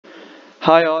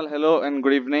Hi all, hello and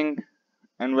good evening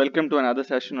and welcome to another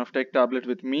session of Tech Tablet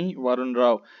with me, Varun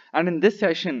Rao. And in this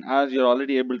session, as you're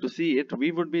already able to see it,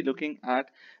 we would be looking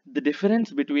at the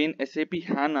difference between SAP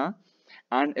HANA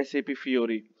and SAP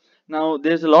Fiori. Now,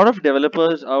 there's a lot of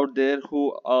developers out there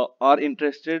who are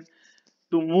interested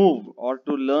to move or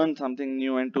to learn something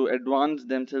new and to advance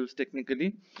themselves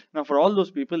technically. Now, for all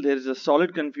those people, there is a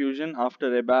solid confusion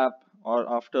after ABAP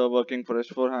or after working for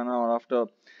S4 HANA or after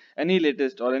any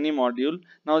latest or any module.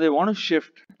 Now, they want to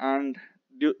shift, and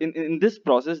in this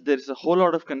process, there is a whole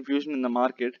lot of confusion in the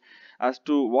market as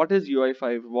to what is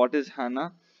UI5, what is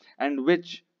HANA, and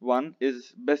which one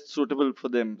is best suitable for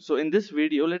them. So, in this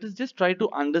video, let us just try to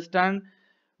understand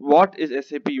what is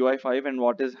SAP UI5 and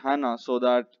what is HANA so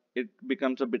that it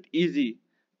becomes a bit easy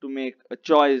to make a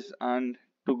choice and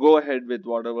to go ahead with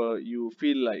whatever you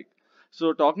feel like.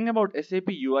 So talking about SAP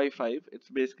UI5, it's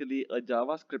basically a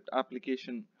JavaScript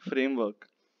application framework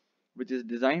which is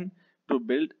designed to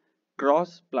build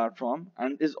cross-platform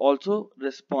and is also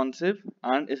responsive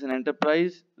and is an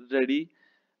enterprise ready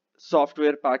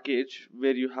software package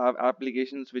where you have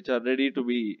applications which are ready to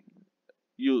be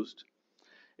used.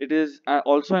 It is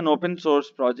also an open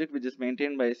source project which is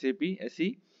maintained by SAP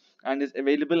SE and is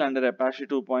available under Apache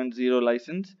 2.0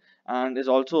 license and is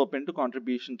also open to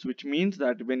contributions, which means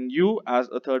that when you as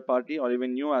a third party or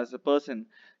even you as a person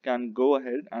can go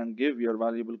ahead and give your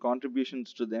valuable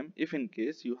contributions to them if in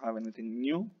case you have anything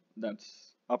new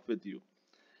that's up with you.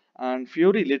 And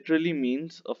Fiori literally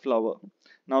means a flower.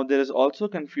 Now there is also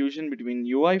confusion between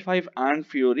UI5 and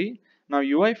Fiori. Now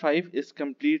UI5 is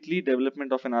completely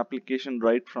development of an application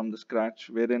right from the scratch,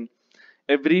 wherein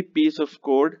every piece of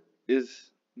code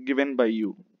is given by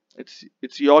you.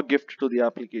 It's your gift to the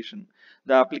application.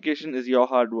 The application is your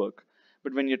hard work.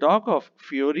 But when you talk of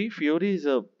Fiori, Fiori is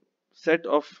a set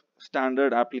of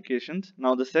standard applications.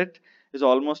 Now the set is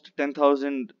almost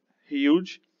 10,000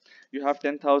 huge. You have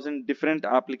 10,000 different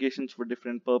applications for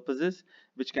different purposes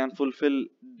which can fulfill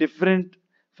different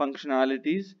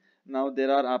functionalities. Now there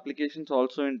are applications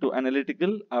also into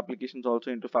analytical, applications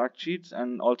also into fact sheets,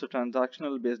 and also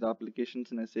transactional based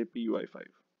applications in SAP UI5.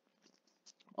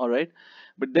 Alright,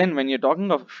 but then when you're talking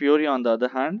of Fiori on the other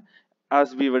hand,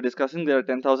 as we were discussing, there are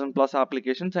 10,000 plus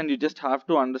applications and you just have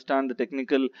to understand the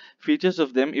technical features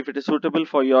of them if it is suitable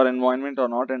for your environment or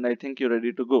not, and I think you're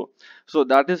ready to go. So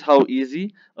that is how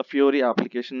easy a Fiori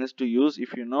application is to use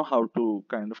if you know how to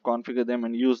kind of configure them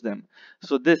and use them.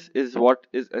 So this is what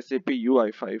is SAP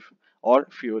UI5 or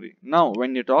Fiori. Now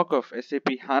when you talk of SAP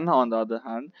HANA on the other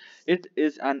hand, it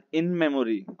is an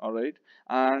in-memory, alright,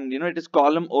 and it is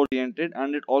column oriented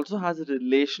and it also has a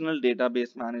relational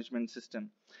database management system,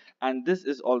 and this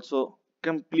is also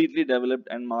completely developed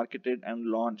and marketed and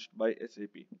launched by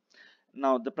SAP.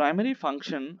 Now the primary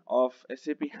function of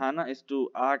SAP HANA is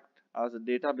to act as a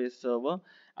database server,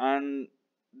 and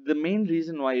the main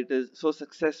reason why it is so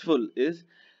successful is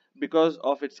because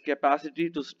of its capacity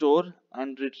to store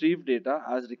and retrieve data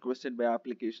as requested by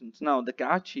applications. Now the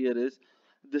catch here is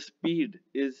the speed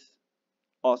is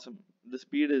awesome. The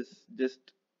speed is just,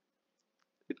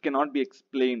 it cannot be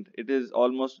explained. It is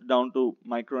almost down to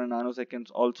micro and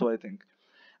nanoseconds also, I think.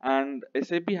 And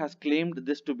SAP has claimed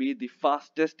this to be the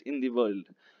fastest in the world.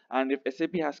 And if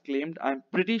SAP has claimed, I'm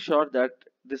pretty sure that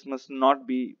this must not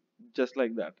be just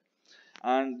like that.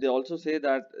 And they also say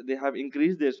that they have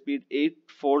increased their speed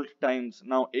eightfold times.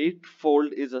 Now,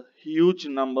 eightfold is a huge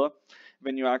number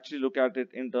when you actually look at it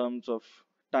in terms of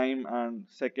time and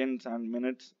seconds and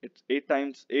minutes. It's eight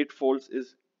times, eight folds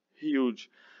is huge.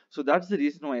 So that's the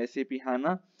reason why SAP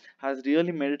HANA has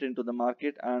really made it into the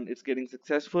market and it's getting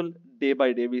successful day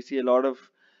by day. We see a lot of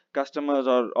customers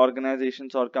or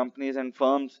organizations or companies and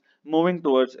firms moving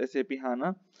towards SAP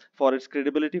HANA for its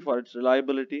credibility, for its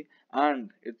reliability,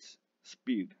 and its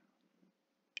speed.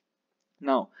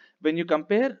 Now, when you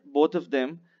compare both of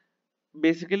them,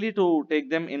 basically to take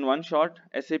them in one shot,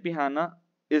 SAP HANA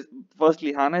is,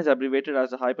 firstly, HANA is abbreviated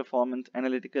as a high performance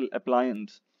analytical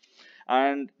appliance,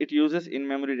 and it uses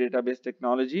in-memory database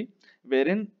technology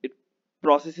wherein it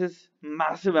processes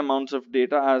massive amounts of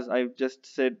data. As I've just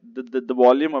said, the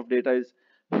volume of data is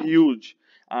huge,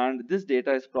 and this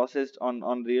data is processed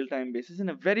on real-time basis in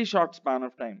a very short span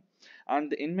of time. And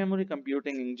the in-memory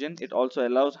computing engine, it also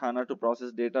allows HANA to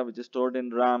process data which is stored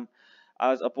in RAM,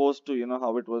 as opposed to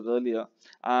how it was earlier,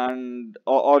 and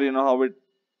or how it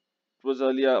was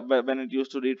earlier when it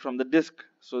used to read from the disk.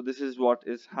 So this is what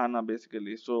is HANA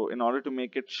basically. So in order to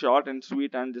make it short and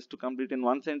sweet and just to complete in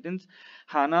one sentence,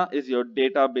 HANA is your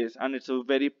database and it's a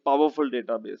very powerful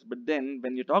database. But then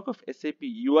when you talk of SAP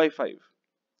UI5,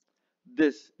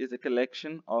 this is a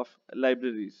collection of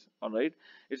libraries. All right,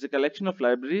 it's a collection of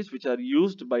libraries which are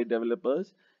used by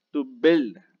developers to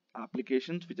build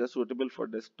applications which are suitable for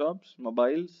desktops,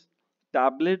 mobiles,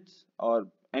 tablets, or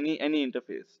any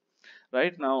interface.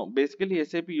 Right now, basically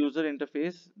SAP user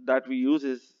interface that we use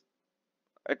is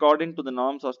according to the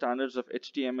norms or standards of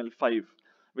HTML5,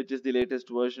 which is the latest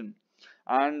version.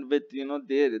 And with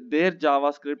their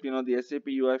JavaScript, the SAP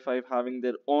UI5 having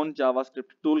their own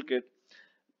JavaScript toolkit,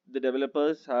 the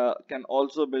developers can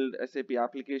also build SAP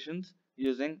applications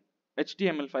using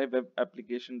HTML5 web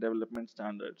application development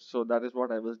standards. So that is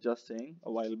what I was just saying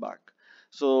a while back.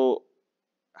 So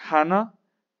HANA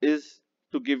is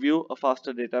to give you a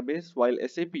faster database, while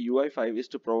SAP UI5 is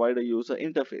to provide a user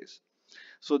interface.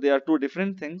 So they are two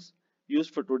different things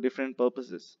used for two different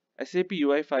purposes. SAP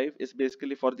UI5 is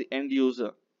basically for the end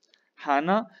user.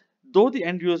 HANA, though the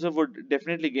end user would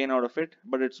definitely gain out of it,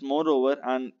 but it's moreover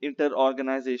an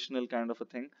inter-organizational kind of a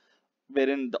thing,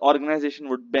 wherein the organization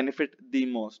would benefit the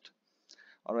most.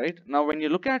 All right, now when you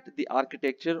look at the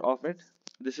architecture of it,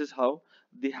 this is how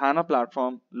the HANA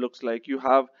platform looks like. You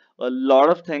have a lot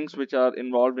of things which are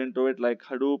involved into it, like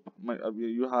Hadoop,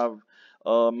 you have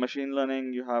machine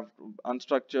learning, you have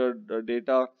unstructured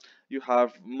data, you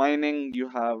have mining, you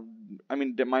have,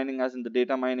 the mining as in the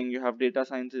data mining, you have data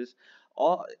sciences.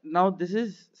 Now this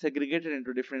is segregated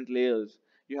into different layers.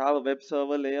 You have a web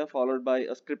server layer followed by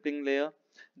a scripting layer,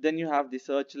 then you have the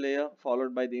search layer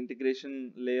followed by the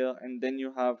integration layer, and then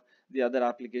you have the other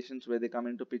applications where they come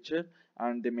into picture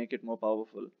and they make it more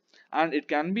powerful. And it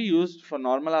can be used for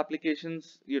normal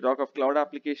applications. You talk of cloud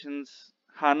applications,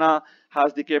 HANA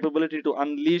has the capability to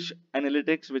unleash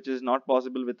analytics, which is not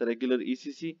possible with a regular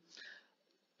ECC.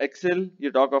 Excel,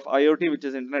 you talk of IoT, which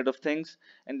is Internet of Things,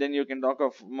 and then you can talk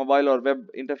of mobile or web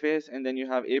interface, and then you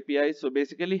have APIs. So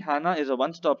basically, HANA is a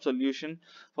one-stop solution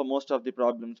for most of the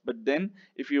problems. But then,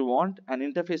 if you want an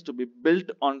interface to be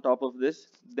built on top of this,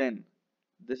 then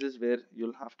this is where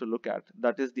you'll have to look at.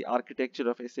 That is the architecture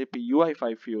of SAP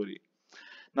UI5 Fiori.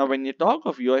 Now, when you talk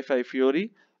of UI5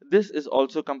 Fiori, this is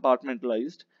also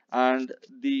compartmentalized, and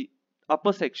the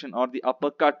upper section or the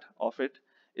upper cut of it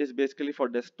is basically for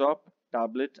desktop,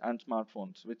 tablets, and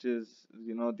smartphones, which is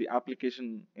the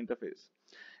application interface.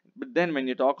 But then when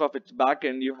you talk of its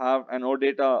backend, you have an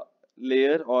OData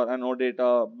layer or an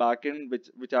OData backend,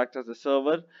 which acts as a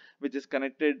server, which is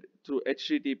connected through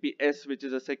HTTPS, which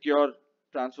is a secure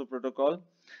transfer protocol.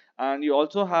 And you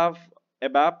also have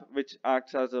ABAP, which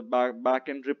acts as a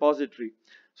backend repository.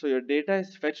 So your data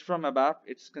is fetched from ABAP,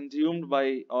 it's consumed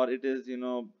by, or it is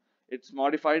it's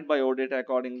modified by OData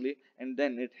accordingly, and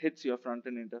then it hits your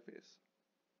front-end interface.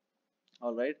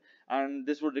 All right, and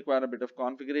this would require a bit of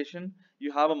configuration.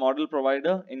 You have a model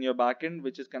provider in your backend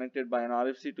which is connected by an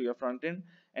RFC to your front end,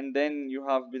 and then you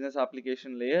have business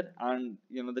application layer, and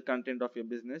the content of your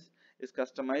business is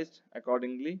customized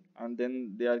accordingly, and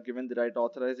then they are given the right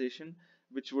authorization,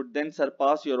 which would then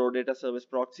surpass your OData service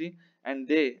proxy, and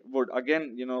they would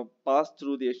again pass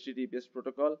through the HTTPS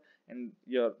protocol, and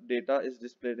your data is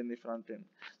displayed in the front end.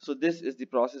 So this is the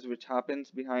process which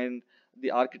happens behind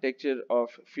the architecture of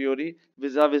Fiori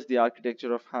vis-a-vis the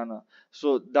architecture of HANA.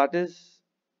 So that is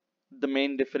the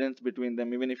main difference between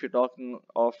them, even if you're talking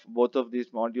of both of these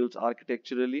modules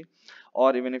architecturally,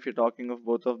 or even if you're talking of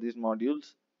both of these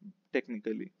modules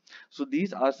technically. So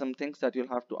these are some things that you'll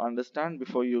have to understand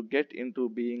before you get into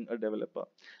being a developer.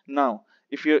 Now,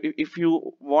 if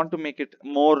you want to make it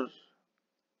more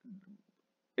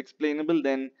explainable,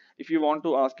 then if you want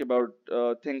to ask about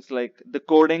things like the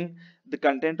coding, the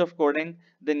content of coding,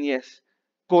 then yes,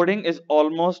 coding is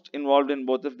almost involved in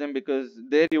both of them, because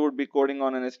there you would be coding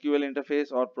on an SQL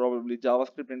interface or probably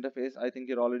JavaScript interface. I think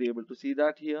you're already able to see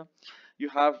that here. You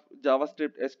have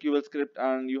JavaScript, SQL script,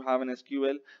 and you have an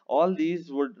SQL. All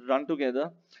these would run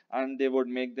together, and they would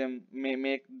make the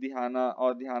HANA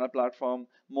or the HANA platform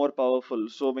more powerful.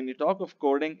 So when you talk of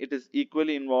coding, it is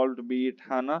equally involved, be it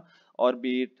HANA or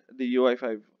be it the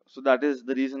UI5. So that is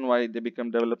the reason why they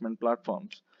become development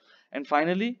platforms. And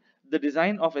finally, the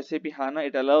design of SAP HANA,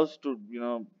 it allows to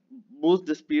boost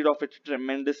the speed of it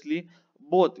tremendously,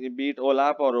 both be it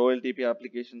OLAP or OLTP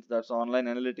applications, that's online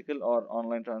analytical or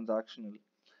online transactional.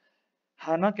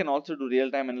 HANA can also do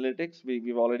real-time analytics.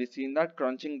 We've already seen that,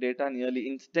 crunching data nearly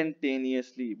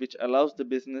instantaneously, which allows the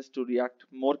business to react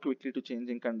more quickly to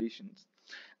changing conditions.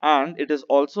 And it is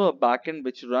also a backend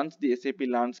which runs the SAP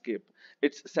landscape.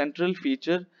 Its central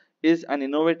feature is an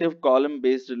innovative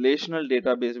column-based relational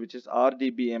database, which is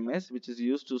RDBMS, which is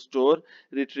used to store,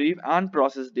 retrieve, and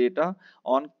process data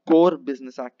on core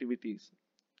business activities.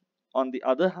 On the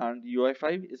other hand,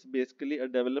 UI5 is basically a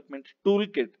development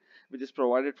toolkit which is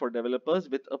provided for developers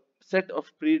with a set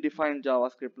of predefined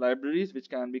JavaScript libraries which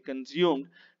can be consumed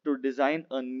to design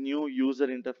a new user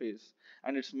interface.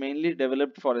 And it's mainly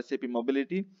developed for SAP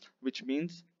Mobility, which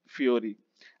means Fiori.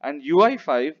 And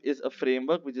UI5 is a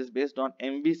framework which is based on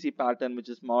MVC pattern, which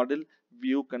is model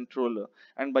view controller.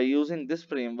 And by using this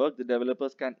framework, the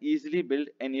developers can easily build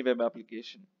any web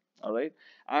application. All right.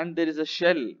 And there is a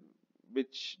shell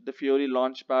which the Fiori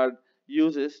Launchpad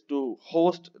uses to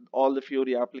host all the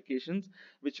Fiori applications,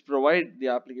 which provide the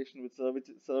application with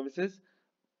services,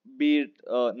 be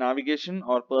it navigation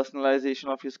or personalization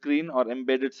of your screen, or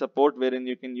embedded support wherein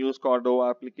you can use Cordova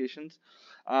applications,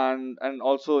 and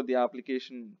also the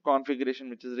application configuration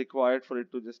which is required for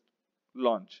it to just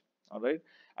launch. All right.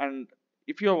 And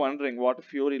if you're wondering what a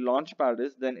Fiori Launchpad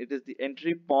is, then it is the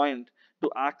entry point to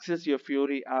access your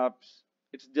Fiori apps.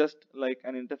 It's just like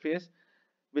an interface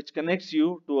which connects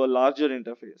you to a larger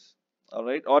interface. All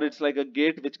right. Or it's like a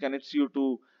gate which connects you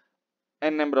to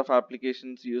n number of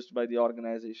applications used by the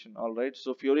organization. All right,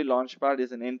 so Fiori Launchpad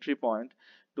is an entry point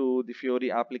to the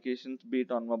Fiori applications, be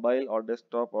it on mobile or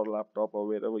desktop or laptop or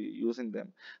wherever you're using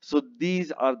them. So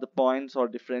these are the points or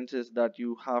differences that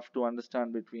you have to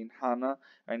understand between HANA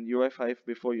and UI5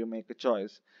 before you make a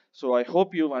choice. So I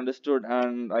hope you've understood,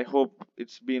 and I hope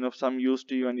it's been of some use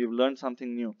to you and you've learned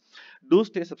something new. Do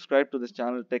stay subscribed to this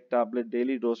channel, Tech Tablet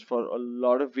Daily Dose, for a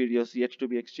lot of videos yet to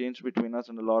be exchanged between us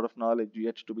and a lot of knowledge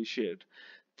yet to be shared.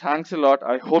 Thanks a lot.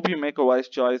 I hope you make a wise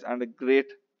choice and a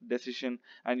great decision,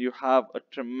 and you have a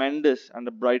tremendous and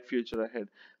a bright future ahead.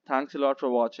 Thanks a lot for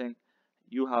watching.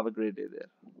 You have a great day there.